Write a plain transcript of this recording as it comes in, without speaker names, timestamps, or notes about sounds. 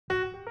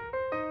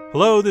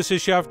Hello, this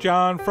is Chef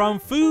John from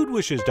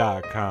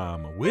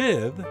foodwishes.com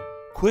with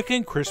quick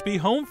and crispy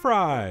home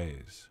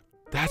fries.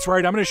 That's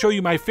right, I'm going to show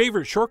you my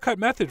favorite shortcut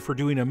method for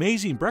doing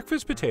amazing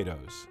breakfast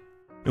potatoes.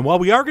 And while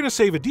we are going to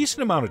save a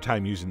decent amount of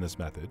time using this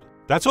method,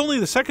 that's only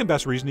the second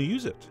best reason to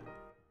use it.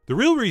 The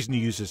real reason to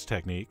use this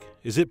technique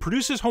is it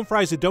produces home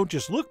fries that don't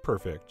just look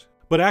perfect,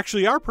 but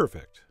actually are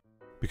perfect.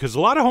 Because a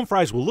lot of home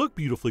fries will look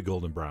beautifully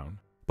golden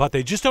brown, but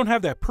they just don't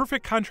have that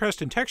perfect contrast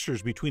in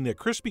textures between the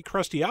crispy,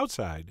 crusty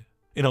outside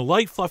and a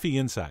light, fluffy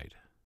inside.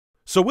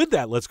 So with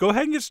that, let's go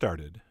ahead and get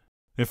started.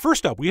 And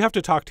first up, we have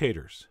to talk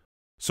taters.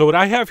 So what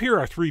I have here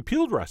are 3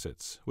 peeled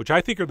russets, which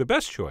I think are the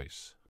best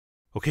choice.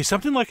 Okay,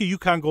 something like a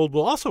Yukon Gold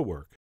will also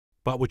work,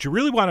 but what you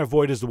really want to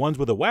avoid is the ones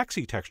with a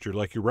waxy texture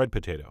like your red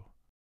potato.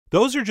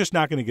 Those are just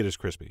not going to get as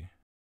crispy.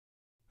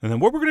 And then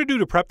what we're going to do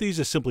to prep these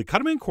is simply cut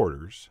them in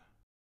quarters.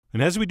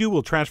 And as we do,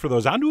 we'll transfer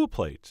those onto a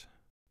plate.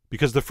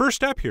 Because the first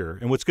step here,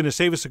 and what's going to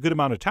save us a good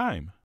amount of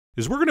time,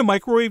 is we're going to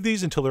microwave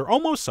these until they're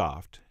almost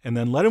soft, and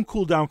then let them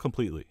cool down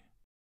completely.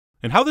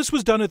 And how this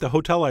was done at the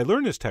hotel I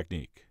learned this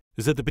technique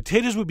is that the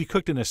potatoes would be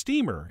cooked in a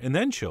steamer and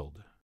then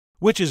chilled,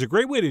 which is a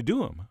great way to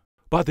do them.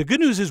 But the good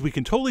news is we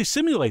can totally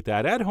simulate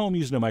that at home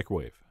using a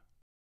microwave.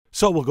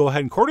 So we'll go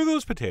ahead and quarter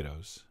those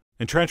potatoes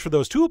and transfer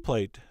those to a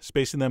plate,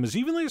 spacing them as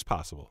evenly as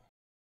possible.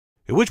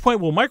 At which point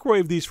we'll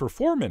microwave these for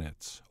 4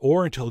 minutes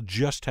or until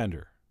just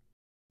tender.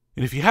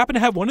 And if you happen to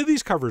have one of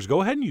these covers,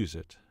 go ahead and use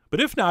it. But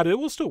if not, it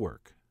will still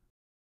work.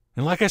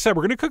 And like I said,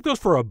 we're going to cook those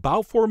for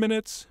about 4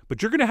 minutes, but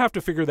you're going to have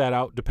to figure that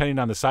out depending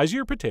on the size of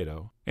your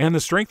potato and the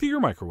strength of your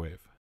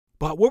microwave.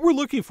 But what we're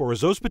looking for is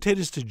those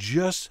potatoes to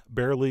just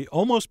barely,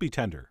 almost be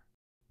tender.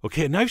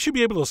 Okay, a knife should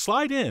be able to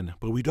slide in,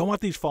 but we don't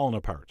want these falling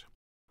apart.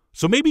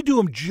 So maybe do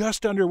them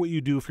just under what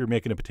you do if you're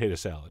making a potato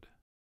salad.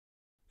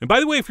 And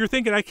by the way, if you're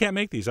thinking I can't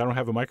make these, I don't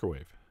have a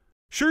microwave.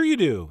 Sure you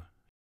do.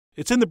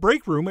 It's in the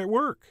break room at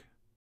work.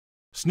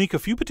 Sneak a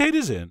few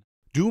potatoes in,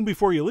 do them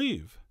before you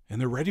leave, and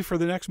they're ready for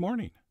the next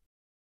morning.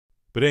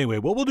 But anyway,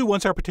 what we'll do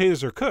once our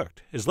potatoes are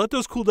cooked is let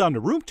those cool down to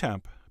room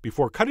temp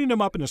before cutting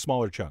them up into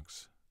smaller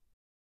chunks.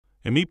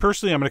 And me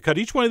personally, I'm going to cut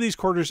each one of these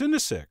quarters into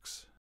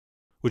 6,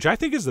 which I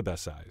think is the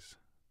best size.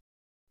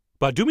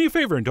 But do me a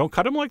favor and don't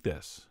cut them like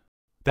this.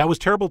 That was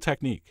terrible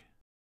technique,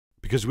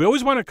 because we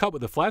always want to cut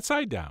with the flat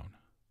side down.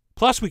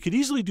 Plus, we could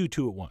easily do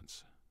 2 at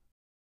once.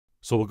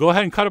 So we'll go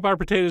ahead and cut up our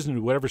potatoes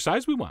into whatever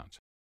size we want.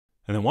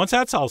 And then once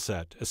that's all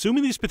set,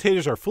 assuming these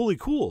potatoes are fully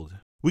cooled,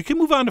 we can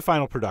move on to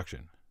final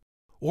production.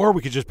 Or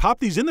we could just pop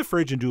these in the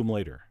fridge and do them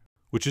later,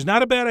 which is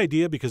not a bad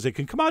idea because they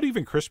can come out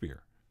even crispier.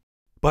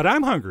 But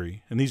I'm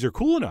hungry, and these are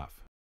cool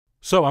enough.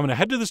 So I'm going to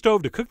head to the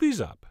stove to cook these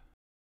up,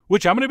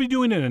 which I'm going to be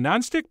doing in a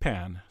non-stick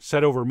pan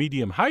set over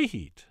medium-high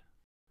heat.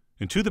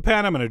 Into the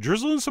pan, I'm going to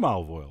drizzle in some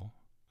olive oil,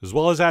 as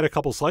well as add a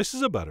couple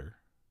slices of butter.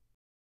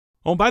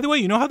 Oh, and by the way,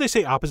 you know how they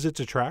say opposites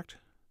attract?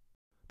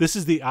 This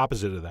is the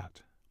opposite of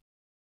that.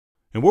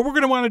 And what we're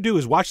going to want to do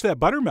is watch that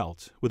butter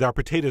melt with our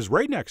potatoes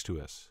right next to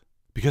us.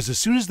 Because as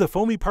soon as the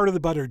foamy part of the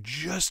butter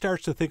just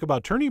starts to think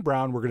about turning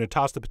brown, we're going to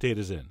toss the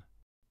potatoes in.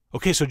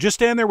 Okay, so just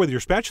stand there with your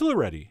spatula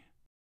ready.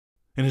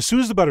 And as soon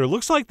as the butter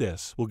looks like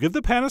this, we'll give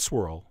the pan a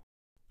swirl,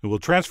 and we'll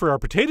transfer our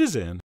potatoes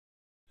in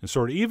and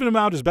sort of even them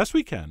out as best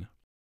we can.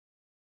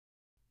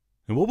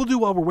 And what we'll do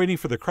while we're waiting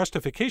for the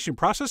crustification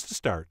process to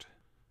start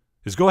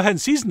is go ahead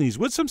and season these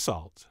with some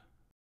salt,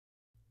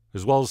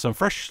 as well as some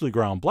freshly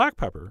ground black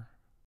pepper.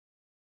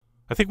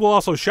 I think we'll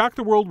also shock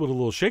the world with a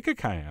little shake of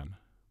cayenne,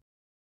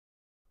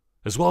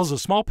 as well as a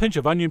small pinch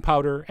of onion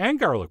powder and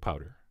garlic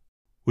powder,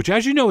 which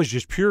as you know is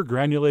just pure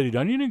granulated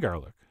onion and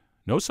garlic,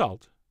 no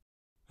salt.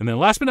 And then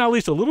last but not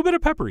least, a little bit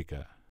of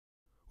paprika,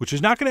 which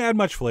is not going to add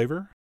much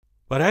flavor,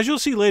 but as you'll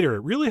see later,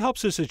 it really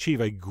helps us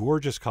achieve a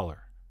gorgeous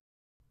color.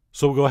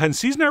 So we'll go ahead and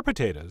season our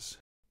potatoes,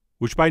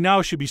 which by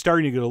now should be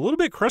starting to get a little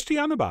bit crusty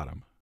on the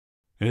bottom.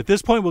 And at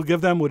this point, we'll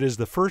give them what is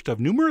the first of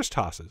numerous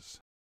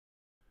tosses.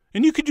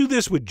 And you could do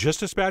this with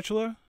just a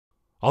spatula,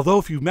 although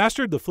if you've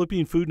mastered the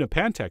flipping food in a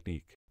pan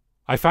technique,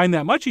 I find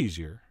that much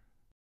easier.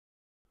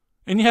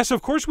 And yes,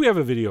 of course we have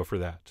a video for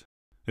that.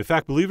 In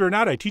fact, believe it or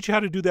not, I teach you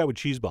how to do that with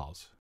cheese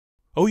balls.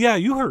 Oh yeah,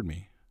 you heard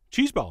me.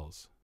 Cheese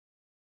balls.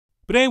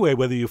 But anyway,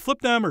 whether you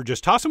flip them or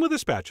just toss them with a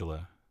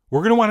spatula,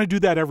 we're going to want to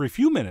do that every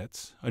few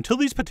minutes until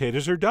these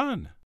potatoes are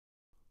done.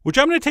 Which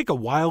I'm going to take a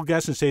wild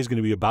guess and say is going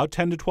to be about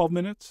 10 to 12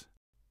 minutes.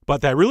 But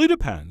that really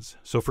depends,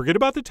 so forget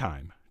about the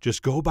time.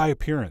 Just go by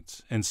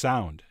appearance and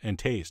sound and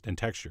taste and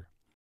texture.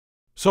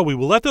 So we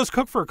will let those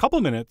cook for a couple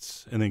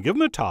minutes and then give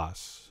them a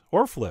toss,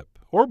 or flip,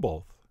 or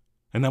both.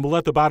 And then we'll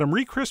let the bottom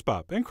re-crisp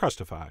up and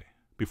crustify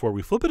before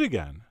we flip it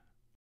again.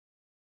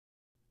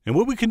 And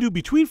what we can do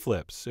between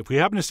flips, if we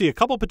happen to see a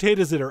couple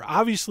potatoes that are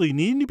obviously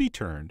needing to be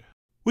turned,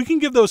 we can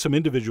give those some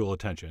individual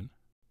attention.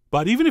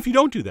 But even if you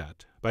don't do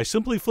that, by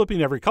simply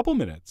flipping every couple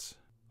minutes,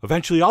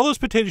 eventually all those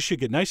potatoes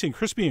should get nice and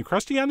crispy and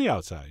crusty on the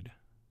outside.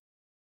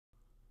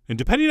 And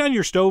depending on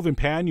your stove and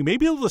pan, you may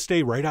be able to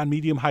stay right on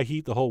medium-high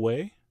heat the whole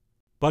way.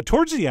 But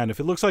towards the end, if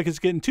it looks like it's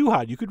getting too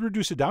hot, you could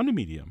reduce it down to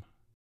medium.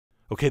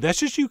 Okay,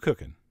 that's just you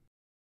cooking.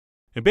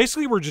 And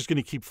basically, we're just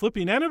going to keep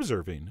flipping and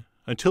observing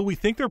until we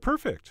think they're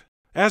perfect,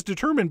 as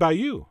determined by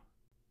you.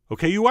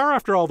 Okay, you are,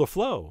 after all, the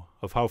flow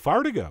of how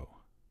far to go.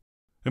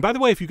 And by the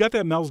way, if you got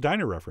that Mel's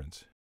Diner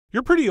reference,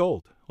 you're pretty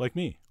old, like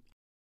me.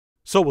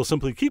 So we'll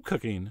simply keep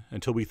cooking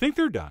until we think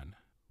they're done,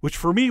 which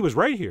for me was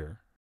right here.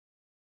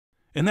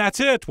 And that's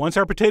it. Once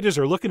our potatoes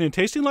are looking and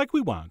tasting like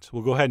we want,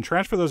 we'll go ahead and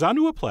transfer those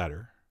onto a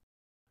platter.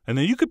 And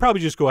then you could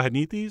probably just go ahead and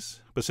eat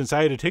these, but since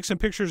I had to take some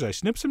pictures, I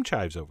snipped some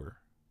chives over.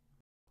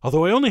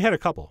 Although I only had a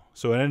couple,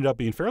 so it ended up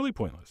being fairly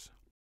pointless.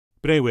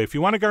 But anyway, if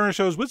you want to garnish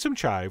those with some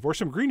chive or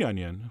some green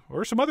onion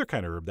or some other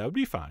kind of herb, that would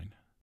be fine.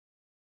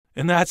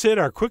 And that's it.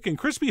 Our quick and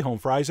crispy home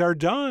fries are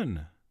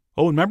done.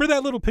 Oh, and remember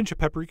that little pinch of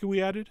paprika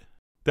we added?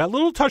 That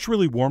little touch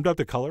really warmed up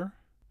the color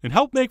and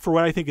helped make for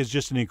what I think is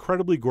just an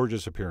incredibly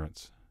gorgeous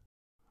appearance,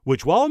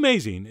 which, while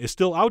amazing, is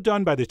still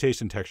outdone by the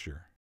taste and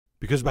texture.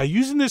 Because by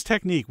using this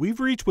technique, we've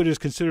reached what is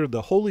considered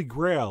the holy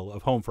grail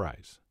of home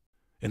fries.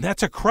 And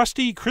that's a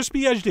crusty,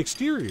 crispy-edged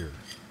exterior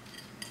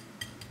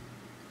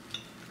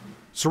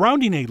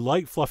surrounding a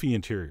light, fluffy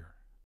interior.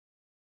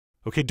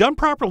 Okay, done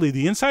properly,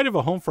 the inside of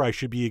a home fry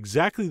should be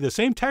exactly the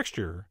same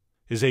texture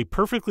as a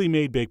perfectly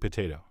made baked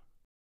potato.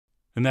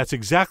 And that's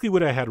exactly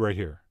what I had right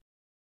here.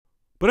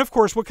 But of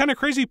course, what kind of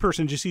crazy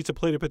person just eats a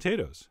plate of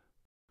potatoes?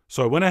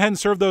 So I went ahead and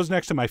served those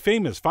next to my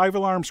famous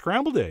 5-alarm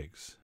scrambled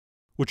eggs,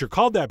 which are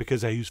called that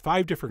because I use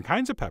 5 different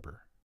kinds of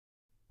pepper.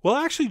 Well,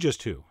 actually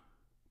just 2,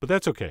 but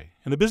that's okay.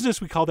 In the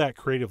business, we call that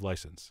creative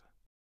license.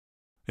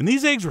 And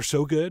these eggs were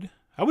so good,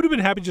 I would have been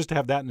happy just to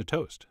have that in a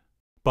toast.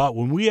 But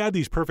when we add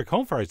these perfect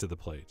home fries to the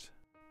plate,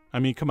 I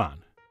mean, come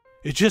on.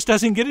 It just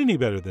doesn't get any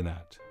better than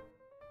that.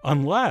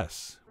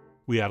 Unless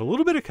we add a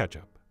little bit of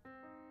ketchup.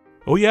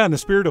 Oh yeah, in the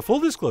spirit of full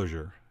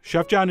disclosure,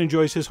 Chef John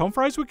enjoys his home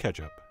fries with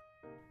ketchup.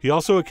 He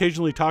also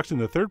occasionally talks in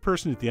the third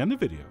person at the end of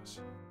videos.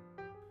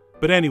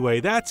 But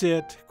anyway, that's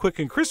it. Quick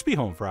and crispy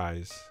home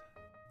fries.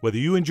 Whether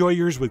you enjoy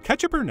yours with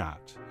ketchup or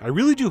not, I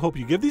really do hope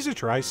you give these a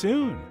try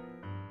soon.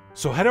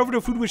 So head over to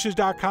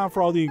foodwishes.com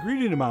for all the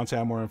ingredient amounts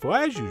and more info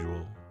as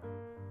usual.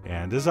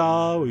 And as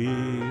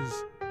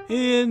always,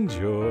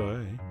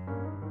 enjoy.